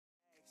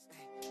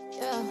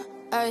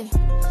Ay,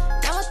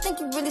 now I think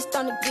you really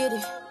starting to get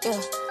it.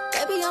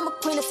 Yeah, baby, I'm a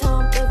queen, that's how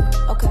I'm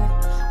living. Okay,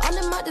 all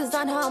in my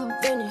design, how I'm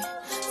inventing.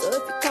 So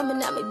if you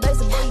coming at me,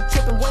 basically you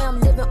tripping. Where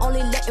I'm living,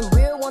 only letting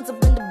real ones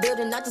up in the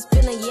building. Not just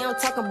feeling, yeah, I'm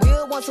talking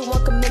real ones who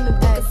want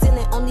commitment, but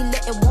concealing. Only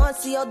letting one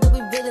see all that we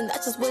villain.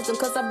 That's just wisdom,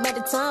 cause I've made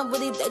the time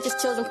with it. They just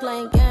children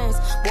playing games.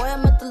 Boy, I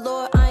met the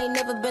Lord, I ain't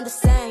never been the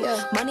same.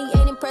 Yeah. Money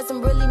ain't impressing,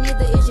 really,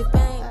 neither is your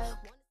fame.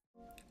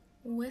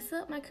 What's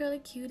up, my curly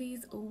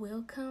cuties?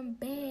 Welcome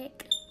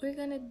back. We're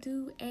gonna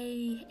do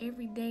a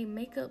everyday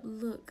makeup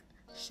look.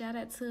 Shout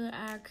out to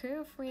our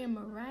girlfriend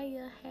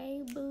Mariah.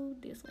 Hey boo,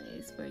 this one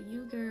is for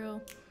you, girl.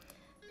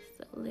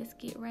 So let's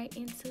get right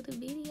into the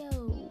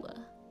video.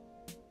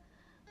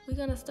 We're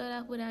gonna start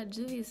off with our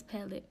Juvia's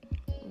palette,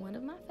 one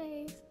of my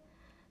faves,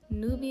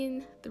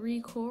 Nubian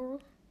 3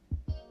 Coral.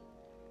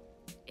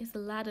 It's a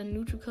lot of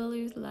neutral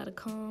colors, a lot of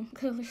calm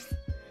colors,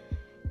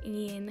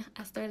 and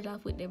I started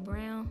off with that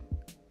brown.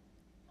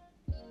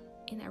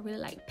 And I really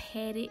like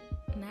pat it,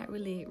 not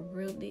really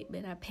rubbed it,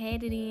 but I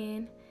pat it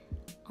in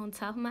on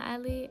top of my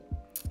eyelid.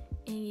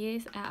 And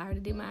yes, I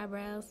already did my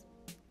eyebrows.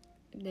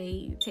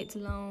 They take too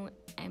long.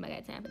 I ain't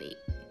got time for that.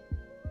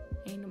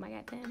 Ain't nobody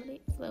got time for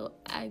that. So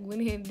I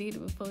went ahead and did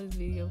it before this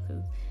video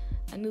because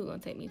I knew it was gonna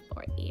take me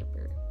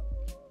forever.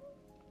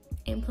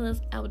 And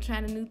plus, I was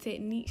trying a new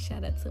technique.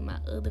 Shout out to my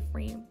other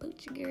friend,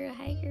 Poochie girl.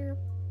 Hey girl.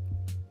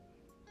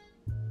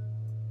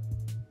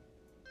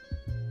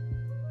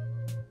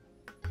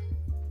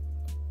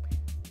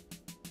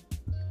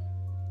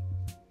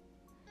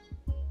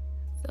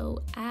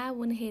 So I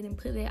went ahead and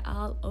put that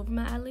all over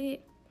my eyelid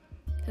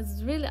because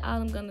it's really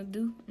all I'm gonna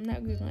do. I'm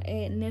not really gonna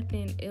add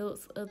nothing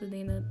else other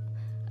than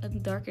a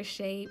darker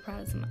shade,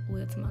 probably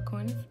to my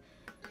corners,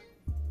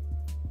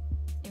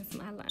 and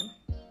some eyeliner.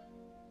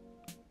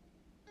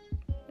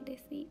 But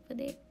that's it for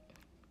that.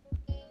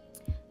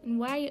 And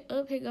while you're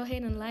up here, go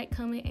ahead and like,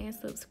 comment, and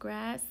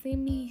subscribe.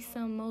 Send me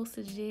some more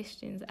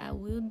suggestions. I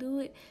will do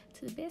it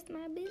to the best of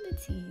my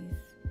abilities.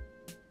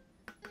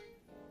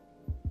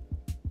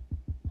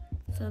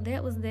 So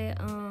that was that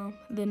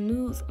the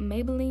Nudes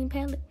Mabelline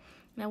palette.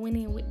 And I went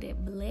in with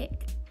that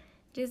black,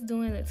 just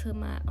doing it to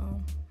my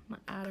my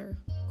outer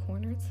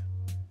corners.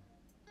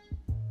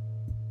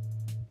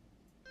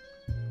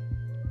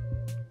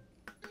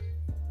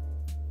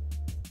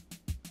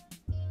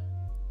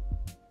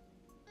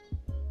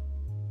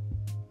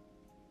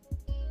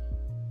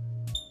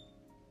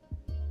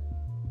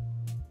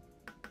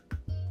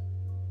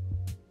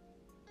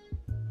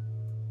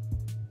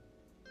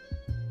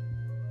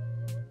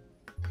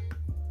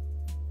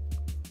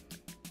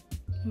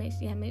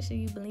 Make sure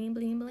you bling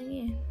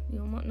in. You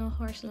don't want no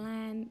harsh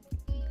line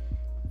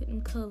with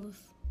them colors.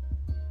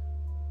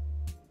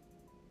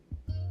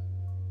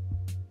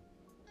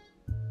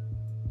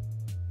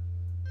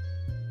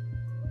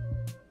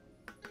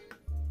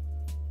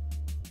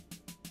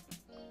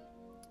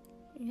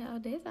 Y'all,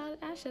 that's all the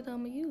eyeshadow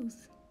I'm gonna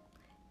use.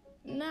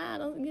 Nah,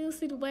 don't you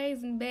see the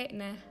waves in the back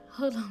now.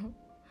 Hold on.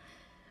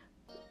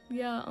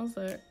 Y'all, I'm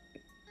sorry.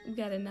 We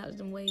gotta acknowledge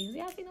them waves.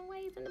 Y'all see them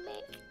waves in the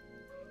back?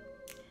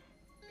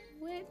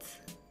 What?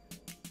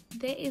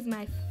 That is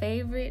my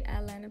favorite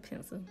eyeliner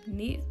pencil.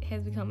 NYX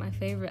has become my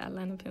favorite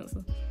eyeliner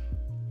pencil.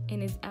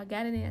 And I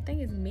got it in, I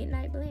think it's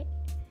Midnight Black.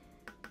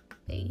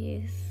 But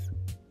yes,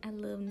 I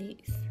love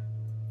NYX.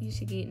 You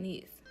should get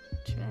NYX.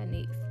 Try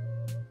NYX.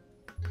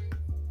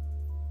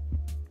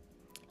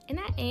 And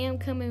I am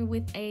coming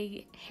with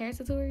a hair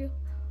tutorial.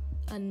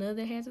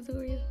 Another hair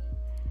tutorial.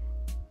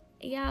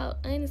 Y'all,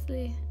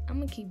 honestly, I'm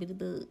gonna keep it a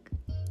bug.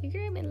 Your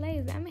girl been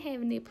lazy. I'm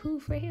having that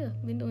poof right here.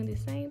 Been doing the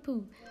same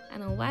poo. I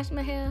done washed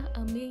my hair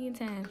 1,000,000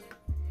 times.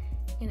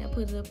 And I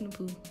put it up in the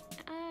poo.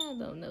 I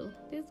don't know.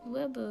 This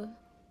weather,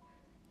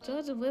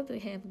 Georgia weather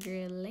have a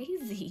girl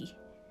lazy.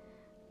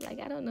 Like,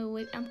 I don't know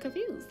what, I'm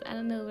confused. I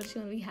don't know if she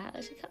wanna be hot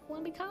or she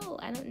wanna be cold.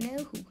 I don't know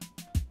who.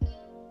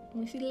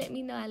 When she let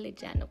me know, I'll let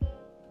y'all know.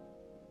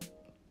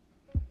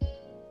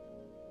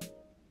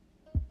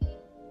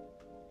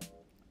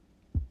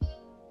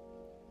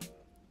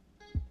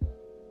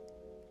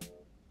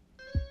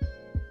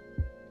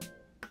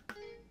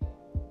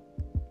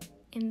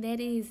 And that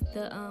is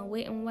the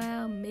Wet n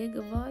Wild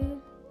Mega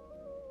Volume.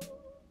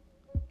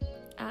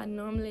 I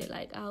normally,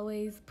 like,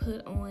 always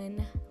put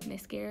on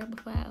mascara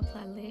before I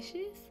apply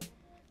lashes.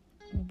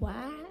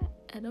 Why?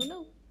 I don't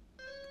know.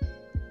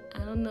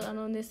 I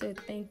don't necessarily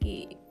think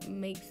it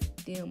makes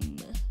them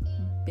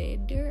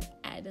better.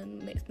 I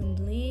don't makes them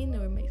blend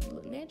or makes them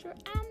look natural.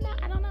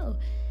 I don't know.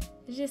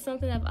 It's just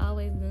something I've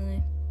always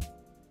done.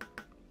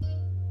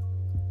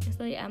 And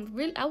so yeah,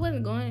 I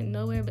wasn't going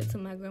nowhere but to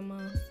my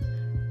grandma's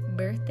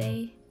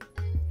birthday,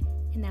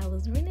 and I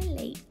was really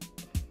late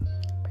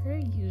per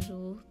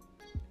usual.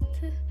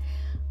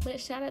 But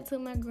shout out to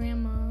my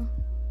grandma.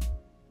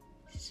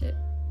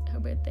 Her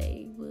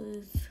birthday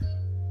was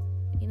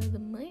end of the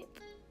month.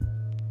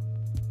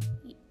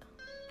 Yeah.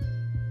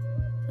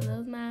 So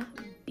those my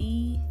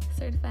B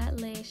certified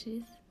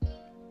lashes.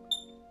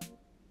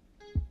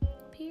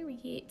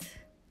 Period.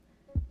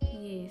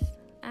 Yes,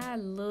 I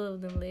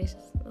love them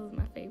lashes. Those are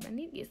my favorite. I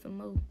need to get some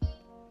more.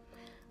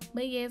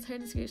 But yes, her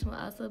description will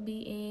also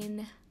be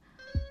in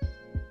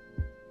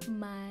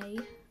my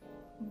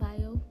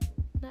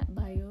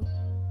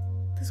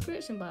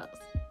description box.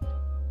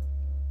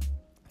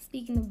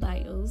 Speaking of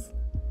bios,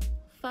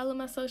 follow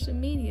my social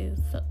medias.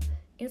 So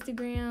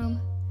Instagram,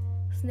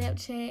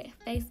 Snapchat,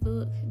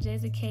 Facebook,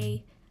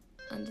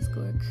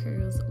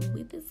 JessiK_curls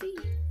with a C.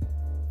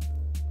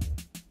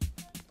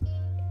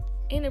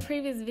 In the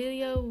previous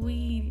video,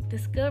 we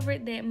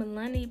discovered that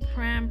Milani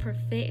Prime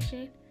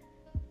Perfection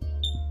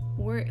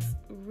works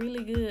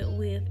really good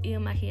with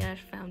Makiage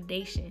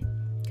Foundation,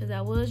 because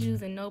I was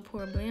using No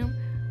Pore Blim,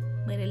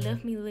 but it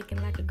left me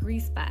looking like a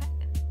grease spot.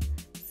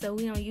 So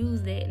we don't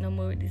use that no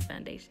more with this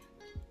foundation.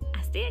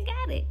 I still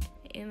got it,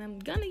 and I'm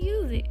gonna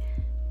use it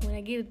when I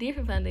get a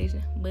different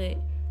foundation. But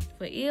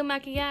for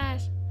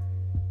Makiage,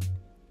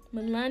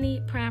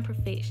 Milani Prime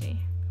Perfection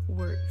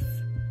works.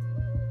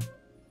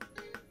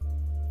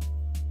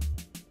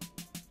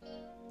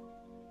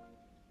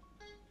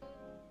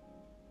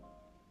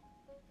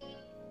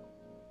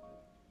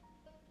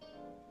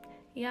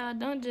 Y'all,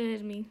 don't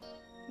judge me,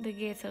 the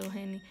ghetto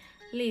honey.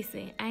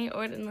 Listen, I ain't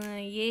ordered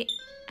none yet.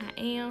 I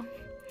am.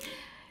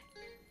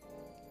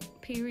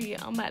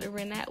 Period. I'm about to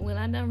run out. Well,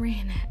 I done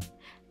ran out.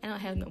 I don't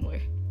have no more.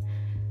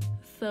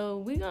 So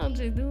we gonna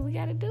just do what we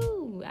gotta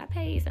do. I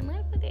paid some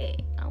money for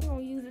that. I'm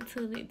gonna use it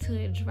till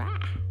it dry.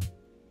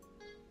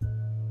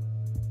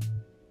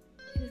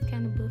 Just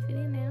kind of buff it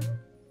in now.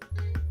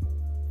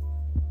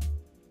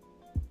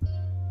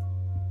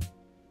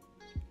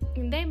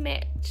 And they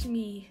match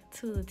me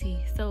to the T.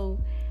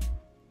 So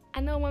I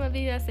know in one of my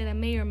videos I said I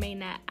may or may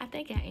not. I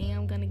think I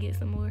am gonna get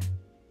some more.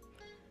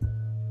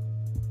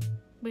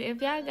 But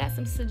if y'all got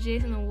some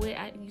suggestions on what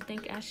you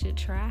think I should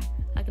try,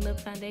 like another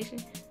foundation,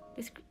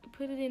 just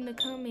put it in the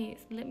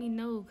comments. Let me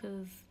know,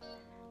 cause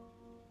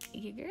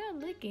your girl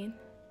looking.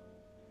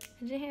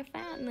 I just haven't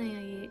found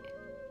none yet.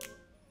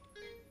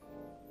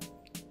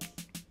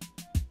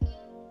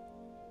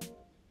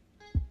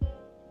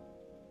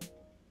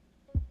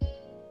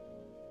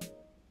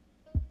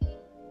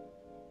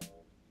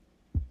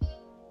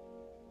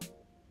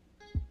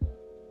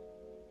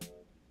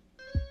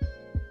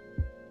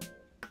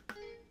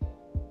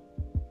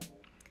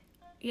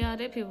 Y'all,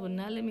 that people would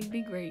not let me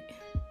be great.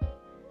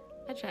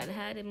 I tried to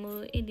hide that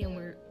mug. It didn't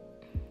work.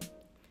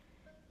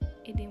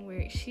 It didn't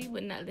work. She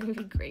would not let me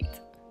be great.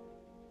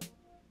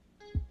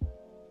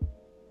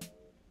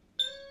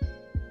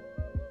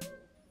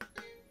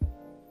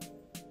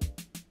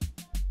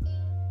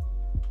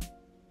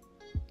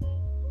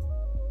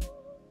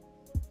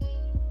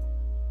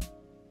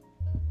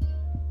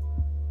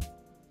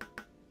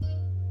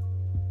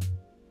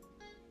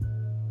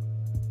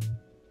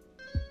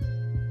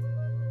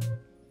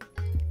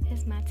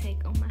 That's my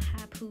take on my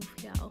high poof,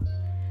 y'all.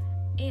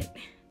 And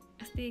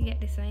I still got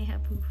the same high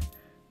poof.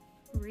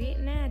 Red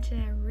now,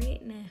 child.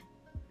 Red now.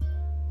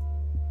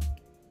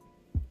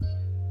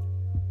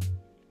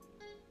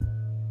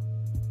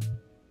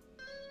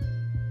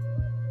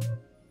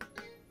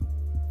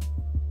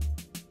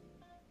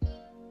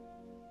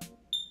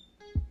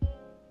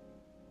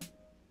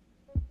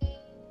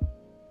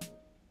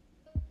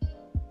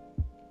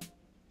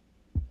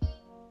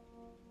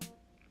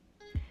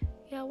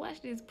 Y'all, watch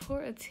this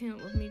poor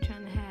attempt of me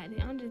trying to hide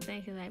it. I'm just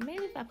thinking, like,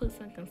 maybe if I put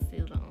some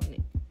concealer on it.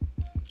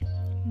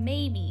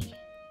 Maybe.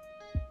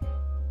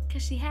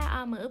 Because she had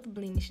all my other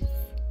blemishes.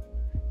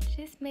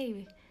 Just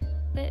maybe.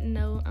 But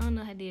no, I don't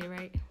know how I did it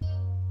right.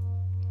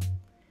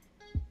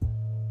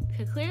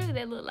 Because clearly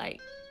that looked like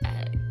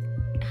I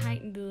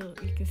heightened the,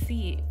 you can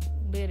see it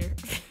better.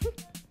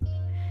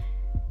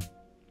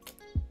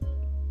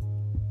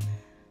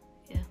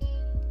 Yeah.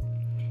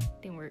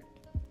 Didn't work.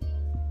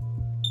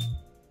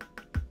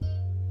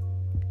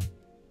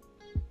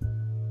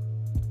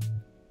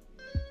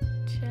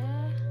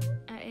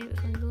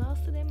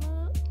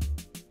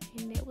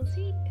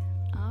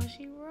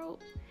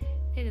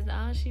 That is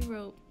all she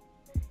wrote.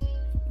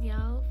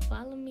 Y'all,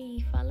 follow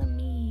me.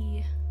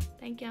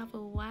 Thank y'all for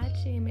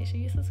watching. Make sure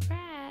you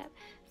subscribe.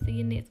 See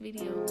you next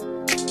video.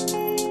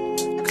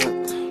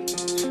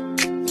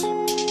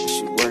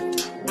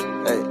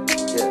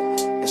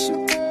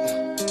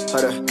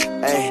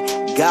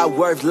 Got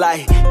worth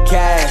like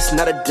cash,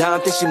 not a dime,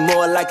 think she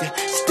more like a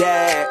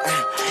stag.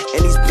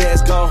 And these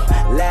bands gon'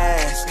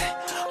 last,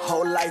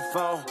 whole life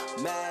on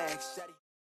max.